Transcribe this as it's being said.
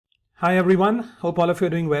Hi everyone, hope all of you are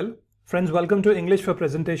doing well. Friends, welcome to English for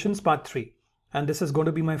Presentations Part 3. And this is going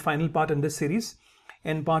to be my final part in this series.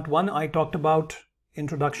 In Part 1, I talked about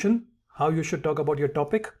introduction, how you should talk about your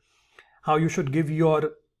topic, how you should give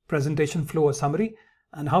your presentation flow a summary,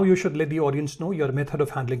 and how you should let the audience know your method of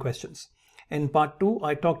handling questions. In Part 2,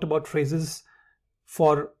 I talked about phrases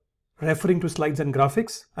for referring to slides and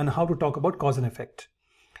graphics and how to talk about cause and effect.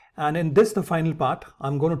 And in this, the final part,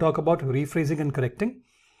 I'm going to talk about rephrasing and correcting.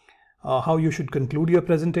 How you should conclude your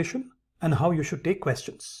presentation, and how you should take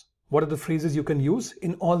questions. What are the phrases you can use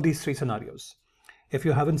in all these three scenarios? If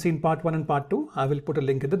you haven't seen Part 1 and Part 2, I will put a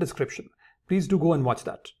link in the description. Please do go and watch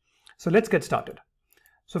that. So let's get started.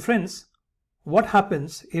 So friends, what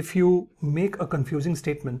happens if you make a confusing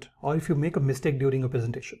statement or if you make a mistake during a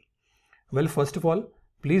presentation? Well, first of all,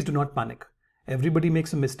 please do not panic. Everybody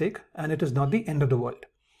makes a mistake and it is not the end of the world.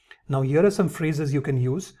 Now here are some phrases you can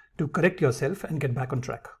use to correct yourself and get back on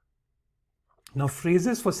track. Now,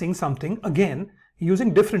 phrases for saying something, again,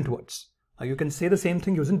 using different words. Now, you can say the same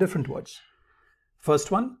thing using different words. First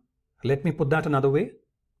one, let me put that another way,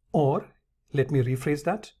 or let me rephrase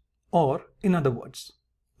that, or in other words.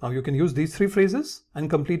 Now, you can use these three phrases and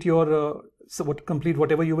complete your complete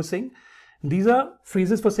whatever you were saying. These are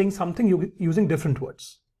phrases for saying something using different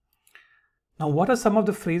words. Now, what are some of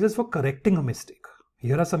the phrases for correcting a mistake?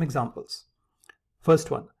 Here are some examples. First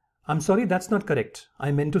one, I'm sorry, that's not correct.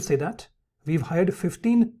 I meant to say that. We've hired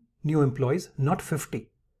 15 new employees, not 50.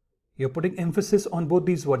 You're putting emphasis on both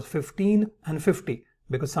these words, 15 and 50,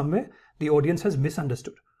 because somewhere the audience has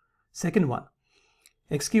misunderstood. Second one,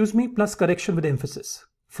 excuse me plus correction with emphasis.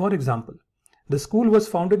 For example, the school was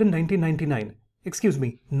founded in 1999. Excuse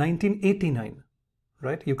me, 1989.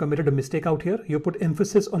 Right? You committed a mistake out here. You put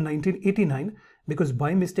emphasis on 1989 because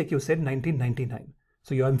by mistake you said 1999.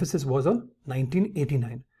 So your emphasis was on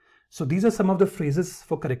 1989. So these are some of the phrases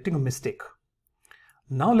for correcting a mistake.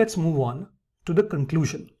 Now let's move on to the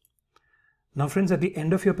conclusion. Now friends, at the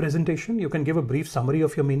end of your presentation, you can give a brief summary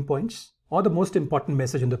of your main points or the most important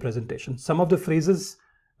message in the presentation. Some of the phrases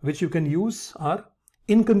which you can use are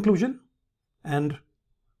in conclusion and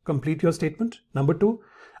complete your statement. Number 2,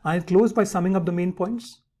 I'll close by summing up the main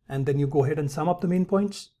points and then you go ahead and sum up the main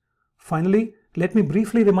points. Finally, let me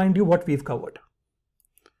briefly remind you what we've covered.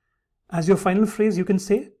 As your final phrase, you can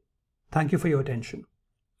say, thank you for your attention.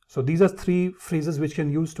 So these are three phrases which you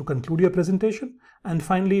can use to conclude your presentation. And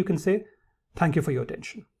finally, you can say, thank you for your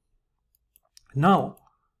attention. Now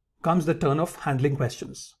comes the turn of handling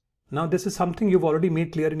questions. Now this is something you've already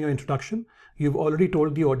made clear in your introduction. You've already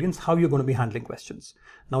told the audience how you're going to be handling questions.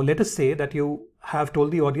 Now let us say that you have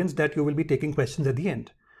told the audience that you will be taking questions at the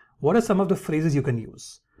end. What are some of the phrases you can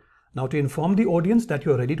use? Now to inform the audience that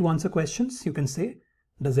you're ready to answer questions, you can say,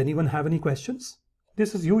 does anyone have any questions?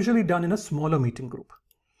 This is usually done in a smaller meeting group.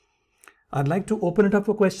 I'd like to open it up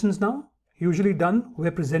for questions now, usually done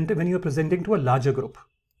when you're presenting to a larger group.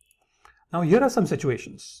 Now here are some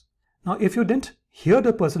situations. Now if you didn't hear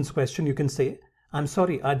the person's question, you can say, I'm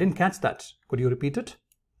sorry, I didn't catch that. Could you repeat it?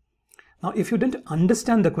 Now if you didn't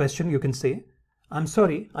understand the question, you can say, I'm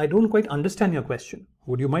sorry, I don't quite understand your question.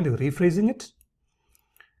 Would you mind rephrasing it?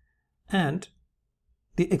 And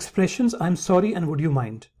the expressions I'm sorry and would you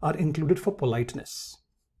mind are included for politeness.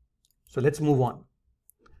 So let's move on.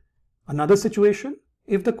 Another situation,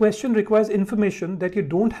 if the question requires information that you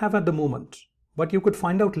don't have at the moment, but you could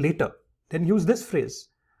find out later, then use this phrase.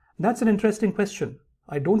 That's an interesting question.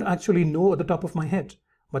 I don't actually know at the top of my head,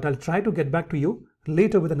 but I'll try to get back to you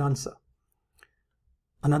later with an answer.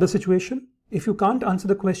 Another situation, if you can't answer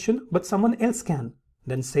the question, but someone else can,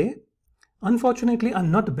 then say, unfortunately,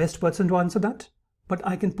 I'm not the best person to answer that, but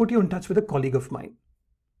I can put you in touch with a colleague of mine.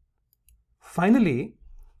 Finally,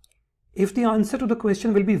 if the answer to the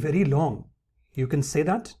question will be very long, you can say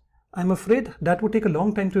that, I'm afraid that would take a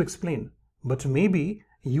long time to explain, but maybe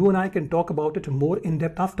you and I can talk about it more in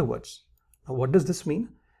depth afterwards. Now, what does this mean?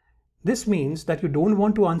 This means that you don't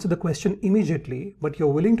want to answer the question immediately, but you're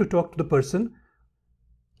willing to talk to the person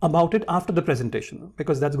about it after the presentation,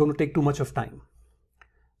 because that's going to take too much of time.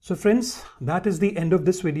 So friends, that is the end of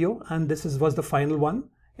this video, and this was the final one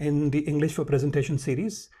in the English for Presentation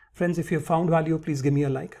series. Friends, if you found value, please give me a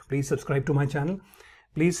like. Please subscribe to my channel.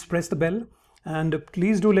 Please press the bell, and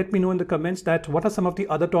please do let me know in the comments that what are some of the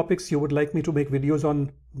other topics you would like me to make videos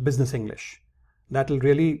on business English. That will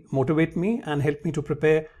really motivate me and help me to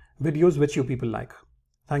prepare videos which you people like.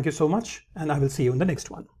 Thank you so much, and I will see you in the next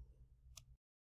one.